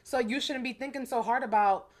Instagram. So you shouldn't be thinking so hard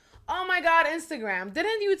about, oh my God, Instagram.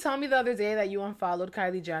 Didn't you tell me the other day that you unfollowed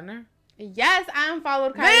Kylie Jenner? Yes, I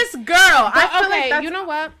unfollowed Kylie. This girl. You know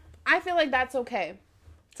what? I feel like that's okay.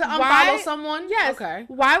 To unfollow someone? Yes. Okay.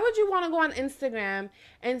 Why would you want to go on Instagram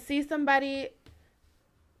and see somebody...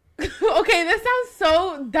 Okay, this sounds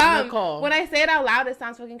so dumb. Nicole. When I say it out loud, it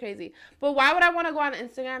sounds fucking crazy. But why would I want to go on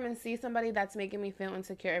Instagram and see somebody that's making me feel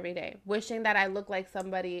insecure every day? Wishing that I look like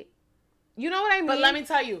somebody... You know what I mean? But let me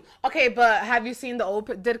tell you. Okay, but have you seen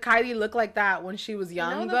did Kylie look like that when she was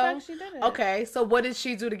young, though? No, the fuck she didn't. Okay, so what did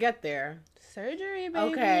she do to get there? Surgery,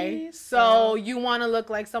 baby. Okay, so you want to look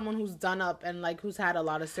like someone who's done up and like who's had a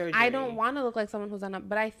lot of surgery. I don't want to look like someone who's done up,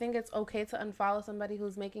 but I think it's okay to unfollow somebody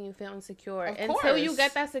who's making you feel insecure until you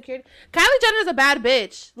get that security. Kylie Jenner's a bad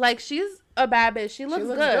bitch. Like, she's a bad bitch. She looks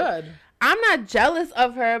good. I'm not jealous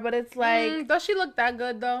of her, but it's like... does she look that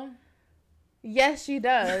good, though? Yes, she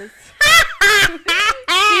does.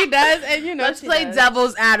 She does, and you know, let's play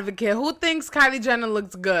devil's advocate. Who thinks Kylie Jenner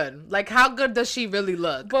looks good? Like, how good does she really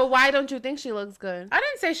look? But why don't you think she looks good? I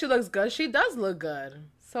didn't say she looks good. She does look good.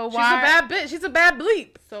 So why? She's a bad bitch. She's a bad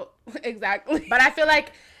bleep. So exactly. But I feel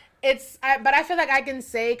like I can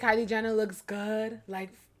say Kylie Jenner looks good. Like,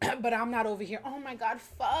 but I'm not over here. Oh my God,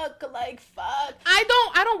 fuck.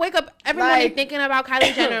 I don't wake up every morning thinking about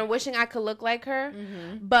Kylie Jenner and wishing I could look like her.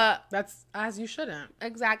 Mm-hmm. But that's as you shouldn't.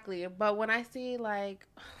 Exactly. But when I see like,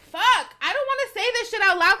 fuck, I don't want to say this shit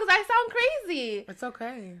out loud because I sound crazy. It's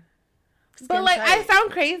okay. But like, I sound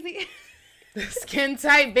crazy. Skin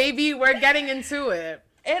tight, baby. We're getting into it.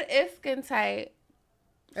 It is skin tight.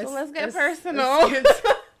 So let's get personal.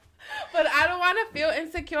 But I don't want to feel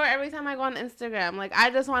insecure every time I go on Instagram. Like, I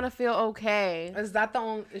just want to feel okay. Is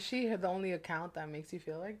she the only account that makes you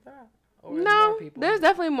feel like that? Or no, there's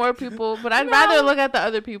definitely more people, but I'd rather look at the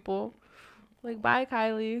other people. Like, bye,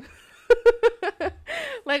 Kylie.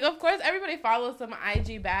 Like, of course, everybody follows some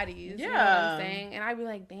IG baddies. Yeah. You know what I'm saying? And I'd be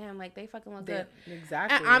like, damn, like, they fucking look good.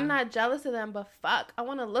 Exactly. And I'm not jealous of them, but fuck, I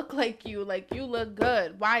want to look like you. Like, you look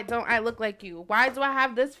good. Why don't I look like you? Why do I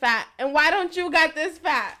have this fat? And why don't you got this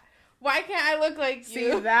fat? Why can't I look like you?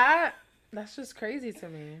 See that? That's just crazy to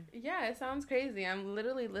me. Yeah, it sounds crazy. I'm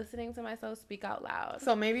literally listening to myself speak out loud.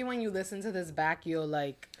 So maybe when you listen to this back, you'll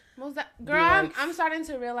like... Girl, I'm starting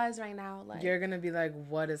to realize right now. Like, you're going to be like,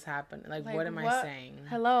 what is happening? Like what am I saying?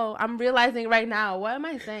 Hello, I'm realizing right now. What am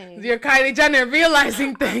I saying? You're Kylie Jenner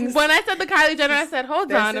realizing things. When I said the Kylie Jenner, I said,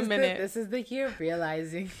 hold on a minute. This is the year of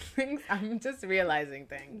realizing things. I'm just realizing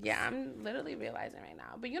things. Yeah, I'm literally realizing right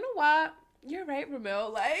now. But you know what? You're right,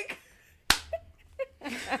 Ramil. Like...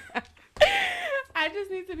 I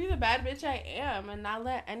just need to be the bad bitch I am and not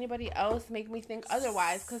let anybody else make me think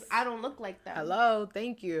otherwise because I don't look like them. Hello,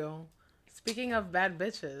 thank you. Speaking of bad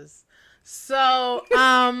bitches, so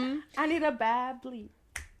I need a bad bleep.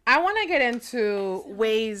 I want to get into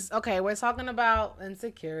ways. Okay, we're talking about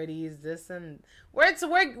insecurities, this and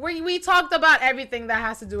we talked about everything that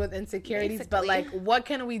has to do with insecurities. Basically. But like, what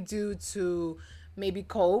can we do to maybe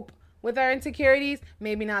cope with our insecurities?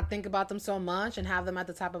 Maybe not think about them so much and have them at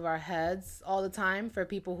the top of our heads all the time for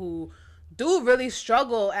people who do really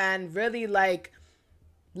struggle and really like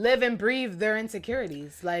live and breathe their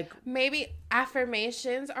insecurities. Like, maybe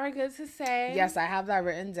affirmations are good to say. Yes, I have that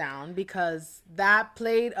written down because that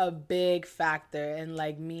played a big factor in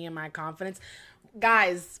like me and my confidence.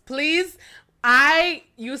 Guys, please, I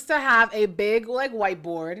used to have a big like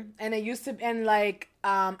whiteboard, and it used to, and like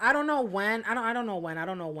I don't know when,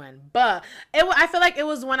 but I feel like it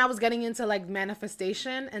was when I was getting into like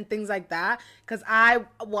manifestation and things like that, because I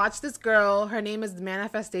watched this girl, her name is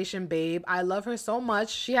Manifestation Babe. I love her so much.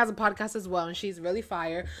 She has a podcast as well, and she's really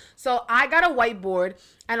fire. So I got a whiteboard,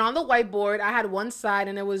 and on the whiteboard I had one side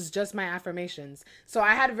and it was just my affirmations. So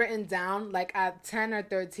I had written down like 10 or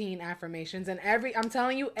 13 affirmations, and I'm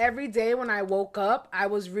telling you, every day when I woke up, I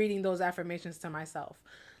was reading those affirmations to myself.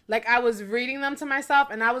 Like, I was reading them to myself,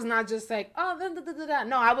 and I was not just like, oh,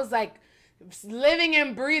 no, I was like living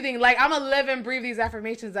and breathing. Like, I'm gonna live and breathe these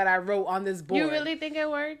affirmations that I wrote on this board. You really think it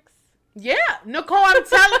works? Yeah, Nicole, I'm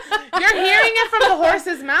telling you're hearing it from the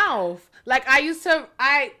horse's mouth. Like, I used to,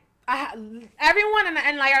 everyone,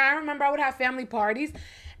 and like, I remember I would have family parties,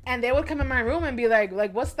 and they would come in my room and be like,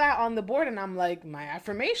 what's that on the board? And I'm like, my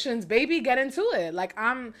affirmations, baby, get into it. Like,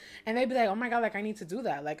 and they'd be like, oh my God, like, I need to do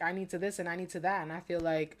that. Like, I need to this and I need to that. And I feel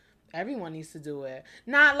like everyone needs to do it.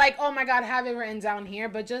 Not like, oh my God, have it written down here,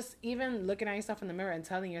 but just even looking at yourself in the mirror and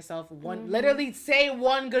telling yourself literally say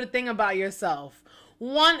one good thing about yourself.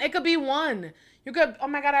 It could be one. You could, oh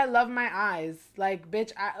my God, I love my eyes. Like,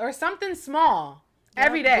 bitch, or something small. Yep,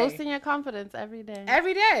 every day. Boosting your confidence every day.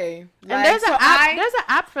 Every day. And like, there's an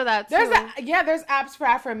app for that too. There's apps for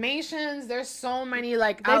affirmations. There's so many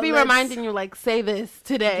like they be reminding you like, say this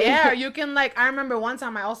today. Yeah, you can like, I remember one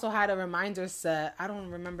time I also had a reminder set. I don't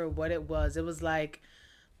remember what it was. It was like,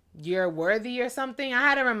 you're worthy or something. I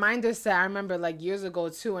had a reminder set, I remember like years ago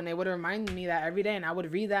too, and they would remind me that every day, and I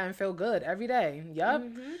would read that and feel good every day. Yup.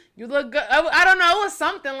 Mm-hmm. You look good. I don't know, it was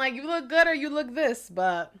something like you look good or you look this,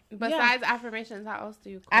 but besides affirmations, how else do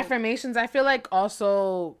you cope? Affirmations, I feel like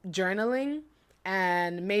also journaling,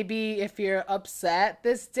 and maybe if you're upset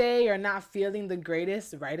this day or not feeling the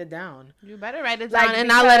greatest, write it down. You better write it down and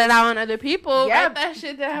not let it out on other people. Yeah, write that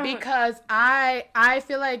shit down. Because I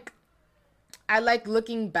feel like I like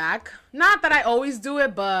looking back. Not that I always do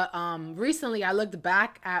it, but recently I looked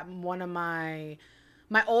back at one of my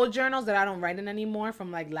old journals that I don't write in anymore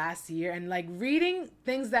from like last year, and like reading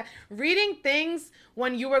things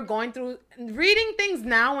when you were going through, reading things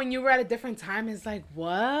now when you were at a different time is like,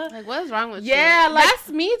 what? Like, what is wrong with you? Yeah, like that's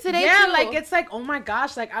me today. Yeah, too. like it's like, oh my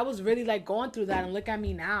gosh, like I was really like going through that, and look at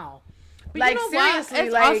me now. But like, you know seriously, what?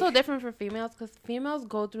 It's like, also different for females because females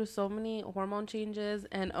go through so many hormone changes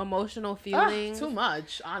and emotional feelings. Too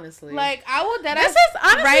much, honestly. Like, I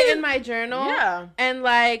will write in my journal, and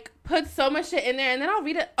like put so much shit in there, and then I'll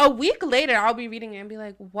read it a week later. I'll be reading it and be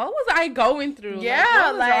like, "What was I going through?"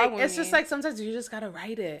 Yeah, like it's just like sometimes you just gotta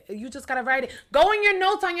write it. You just gotta write it. Go in your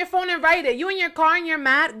notes on your phone and write it. You in your car and you're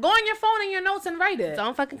mad. Go in your phone and your notes and write it.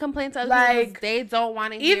 Don't fucking complain to other people. They don't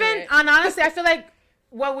want to hear it. And honestly, I feel like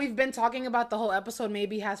what we've been talking about the whole episode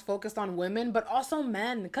maybe has focused on women, but also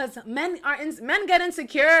men, because men get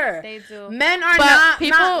insecure. They do. Men are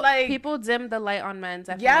people dim the light on men.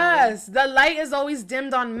 Definitely. Yes, the light is always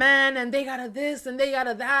dimmed on men, and they gotta this and they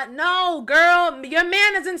gotta that. No, girl, your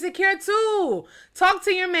man is insecure too. Talk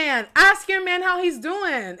to your man. Ask your man how he's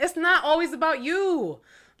doing. It's not always about you.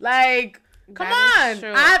 Like, come on.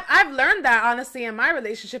 I've learned that honestly in my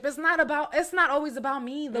relationship. It's not always about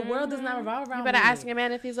me. The world does not revolve around me. You better ask your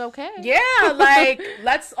man if he's okay. Yeah, like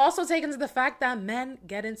let's also take into the fact that men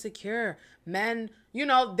get insecure. Men, you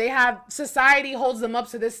know, they have, society holds them up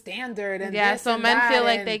to this standard, and so men feel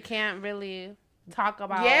like they can't really talk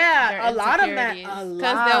about a lot of men,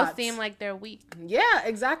 because they'll seem like they're weak. Yeah,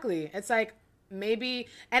 exactly. It's like maybe,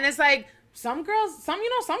 and it's like some girls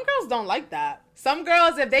don't like that. Some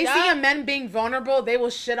girls, if they see a man being vulnerable, they will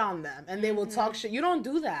shit on them and they will talk shit. You don't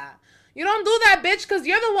do that. You don't do that, bitch, because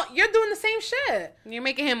you're the one. You're doing the same shit. You're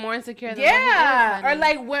making him more insecure. Than what he is, or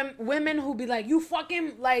like women who be like, you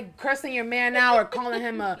fucking like cursing your man out or calling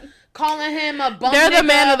him a bum. They're the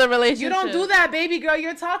man of the relationship. You don't do that, baby girl.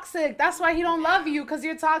 You're toxic. That's why he don't love you, because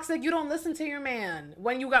you're toxic. You don't listen to your man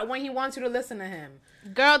when he wants you to listen to him.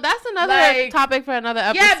 Girl, that's another topic for another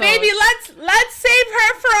episode. Yeah, baby, let's save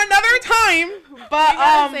her for another time. But we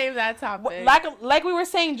gotta save that topic. Like we were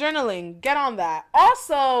saying, journaling. Get on that.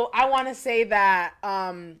 Also, I want to say that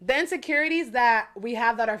the insecurities that we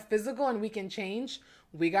have that are physical and we can change,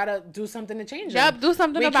 we gotta do something to change them. Yep, do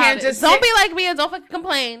something about it. Don't be like me and don't fucking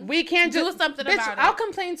complain. We can't do something about it. I'll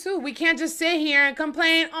complain too. We can't just sit here and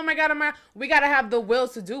complain. Oh my God, we gotta have the will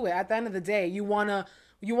to do it. At the end of the day, you wanna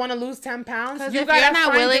You want to lose 10 pounds? Because if you're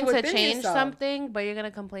not willing to change something, but you're going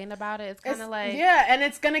to complain about it, it's kind of like... Yeah, and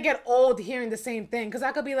it's going to get old hearing the same thing. Because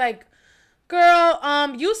I could be like, girl,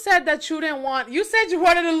 you said that you didn't want... You said you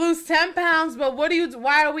wanted to lose 10 pounds, but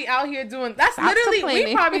why are we out here doing... That's Stop literally...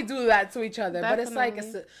 We probably do that to each other. Definitely. But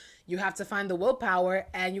it's like, you have to find the willpower,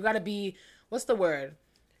 and you got to be... What's the word?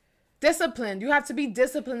 Disciplined. You have to be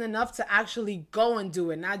disciplined enough to actually go and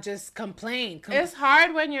do it, not just complain. It's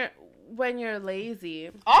hard when you're lazy.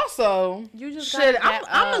 Also, you just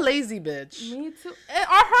I'm a lazy bitch. Me too.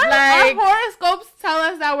 Our horoscopes tell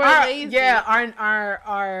us that we're lazy. Yeah,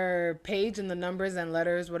 our page and the numbers and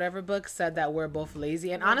letters, whatever book said that we're both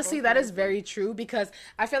lazy. And honestly, that is very true, because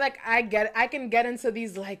I feel like I can get into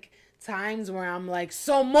these like times where I'm like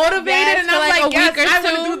so motivated, and I'm like, yes, I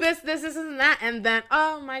want to do this and that, and then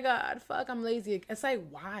oh my god, fuck, I'm lazy. It's like,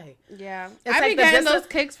 why? Yeah, I be getting those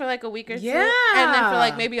kicks for like a week or two, and then for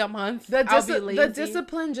like maybe a month, I'll be lazy. The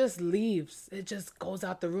discipline just leaves. It just goes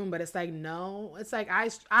out the room. But it's like, no, it's like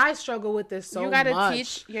I struggle with this so much. You gotta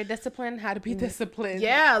teach your discipline how to be disciplined.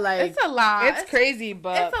 Yeah, like it's a lot. It's crazy,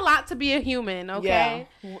 but it's a lot to be a human. Okay.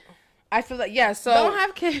 Yeah. I feel like, so don't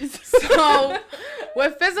have kids. So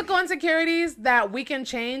with physical insecurities that we can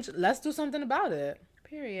change, let's do something about it.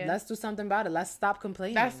 Period. Let's do something about it. Let's stop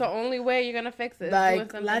complaining. That's the only way you're gonna fix it.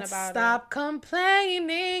 Like, let's stop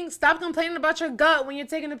complaining. Stop complaining about your gut when you're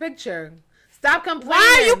taking a picture. Stop complaining.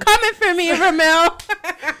 Why are you coming for me, Ramil?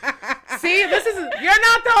 See, you're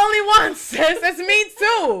not the only one, sis. It's me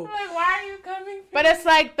too. Like, why are you coming for me? But it's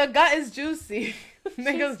like, the gut is juicy.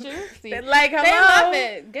 Niggas juicy. Like, hello? They love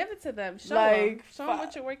it. Give it to them. Show them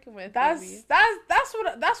what you're working with. That's what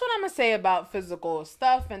I'm gonna say about physical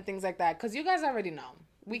stuff and things like that. Because you guys already know.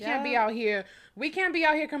 We can't be out here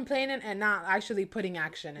complaining and not actually putting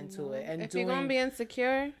action into it. And if you're gonna be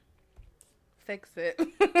insecure, fix it.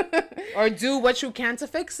 Or do what you can to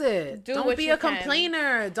fix it. Don't be a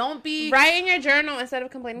complainer. Don't be... Write in your journal instead of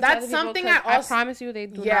complaining. That's something I promise you they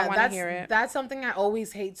do not want to hear it. That's something I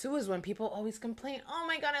always hate too, is when people always complain. Oh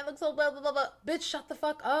my god, I look so blah, blah, blah, blah. Bitch, shut the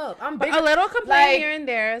fuck up. I'm big. A little complaint here and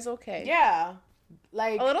there is okay. Yeah.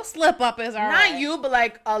 Like, a little slip up is alright. Not you, but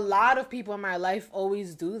like a lot of people in my life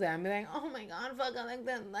always do that. I'm like, oh my god, fuck, I like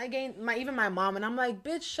that. Like, even my mom, and I'm like,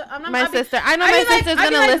 bitch, I'm not. My sister, I know my sister's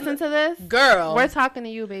gonna listen to this. Girl, we're talking to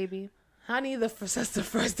you, baby. Honey, that's the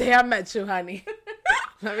first day I met you, honey.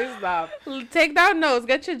 Let me stop. Take down notes.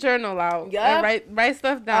 Get your journal out. Yeah. Write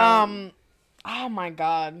stuff down. Oh my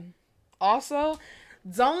god. Also,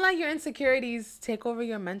 don't let your insecurities take over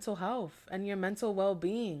your mental health and your mental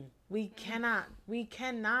well-being. We cannot.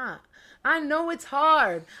 I know it's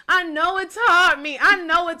hard. I know it's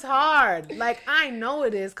hard. Like, I know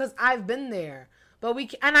it is, because I've been there. But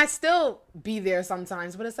and I still be there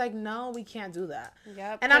sometimes. But it's like, no, we can't do that.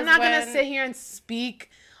 Yep, and I'm not going to sit here and speak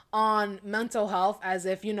on mental health as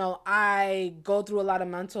if, I go through a lot of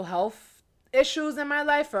mental health issues in my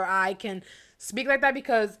life, or I can speak like that,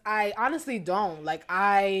 because I honestly don't. Like,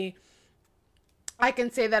 I can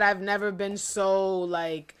say that I've never been so,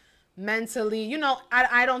 like, mentally,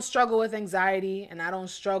 I don't struggle with anxiety, and I don't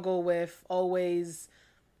struggle with always,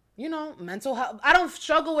 mental health. I don't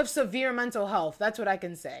struggle with severe mental health. That's what I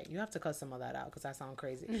can say. You have to cut some of that out, because I sound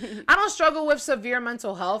crazy. I don't struggle with severe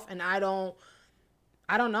mental health, and I don't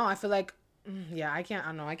know. I feel like, I can't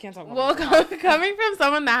talk about coming from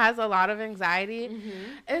someone that has a lot of anxiety,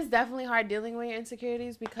 it's definitely hard dealing with your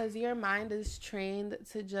insecurities, because your mind is trained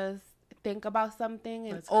to just think about something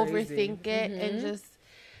and overthink it and just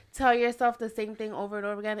tell yourself the same thing over and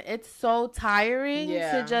over again. It's so tiring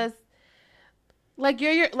to just, like,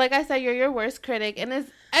 like I said, you're your worst critic, and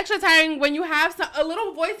it's extra tiring when you have a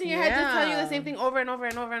little voice in your head just telling you the same thing over and over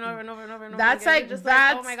and over and over and over and over and over. That's again. like,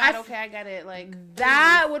 that's, oh my god, okay, I get it. Like,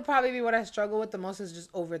 that would probably be what I struggle with the most, is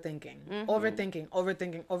just overthinking,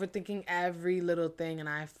 overthinking every little thing, and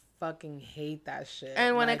I fucking hate that shit.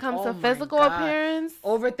 And when it comes to physical appearance,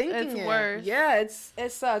 overthinking it's worse. Yeah,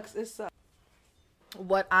 it sucks.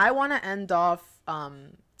 What I want to end off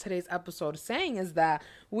today's episode saying is that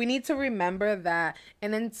we need to remember that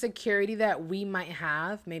an insecurity that we might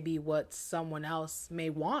have may be what someone else may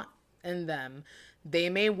want in them. They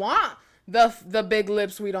may want the big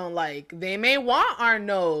lips we don't like. They may want our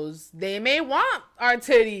nose. They may want our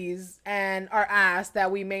titties and our ass that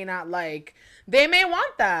we may not like. They may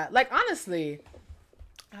want that. Like, honestly,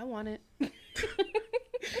 I want it.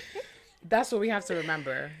 that's what we have to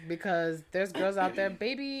remember, because there's girls out there,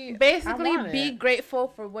 baby. Basically, be grateful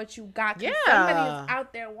for what you got. Yeah, somebody is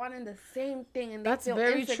out there wanting the same thing, and they feel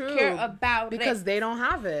very insecure about it because they don't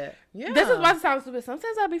have it. Yeah, this is what sounds stupid.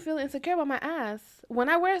 Sometimes I'll be feeling insecure about my ass when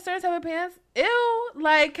I wear a certain type of pants. Ew,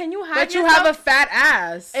 like, can you hide? But you have a fat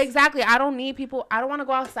ass. Exactly. I don't need people. I don't want to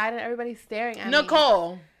go outside and everybody's staring at me.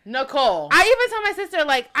 Nicole. I even tell my sister,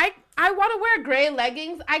 like, I want to wear gray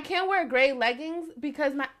leggings. I can't wear gray leggings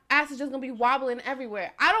because my ass is just going to be wobbling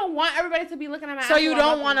everywhere. I don't want everybody to be looking at my ass. So you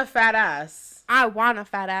don't want a fat ass? I want a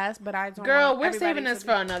fat ass, but I don't Girl, we're saving this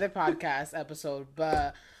for another podcast episode,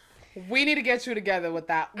 but we need to get you together with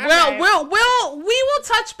that. Okay. We will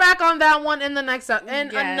touch back on that one in the next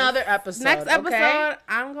another episode. Next episode,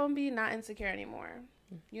 I'm going to be not insecure anymore.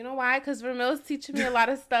 You know why? Because Vermil's teaching me a lot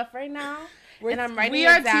of stuff right now. And I'm writing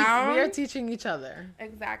it down. We are teaching each other.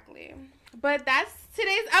 Exactly. But that's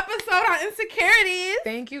today's episode on insecurities.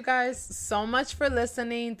 Thank you guys so much for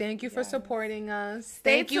listening. Thank you for supporting us.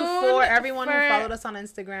 Thank you for everyone who followed us on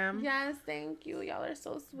Instagram. Yes, thank you. Y'all are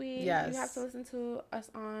so sweet. Yes. You have to listen to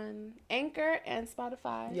us on Anchor and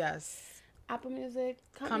Spotify. Yes. Apple Music.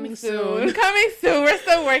 Coming soon. Coming soon. We're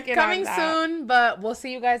still working on that. Coming soon, but we'll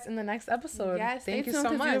see you guys in the next episode. Yes, thank you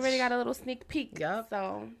so much. We already got a little sneak peek. Yep.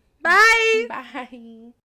 So bye.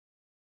 Bye.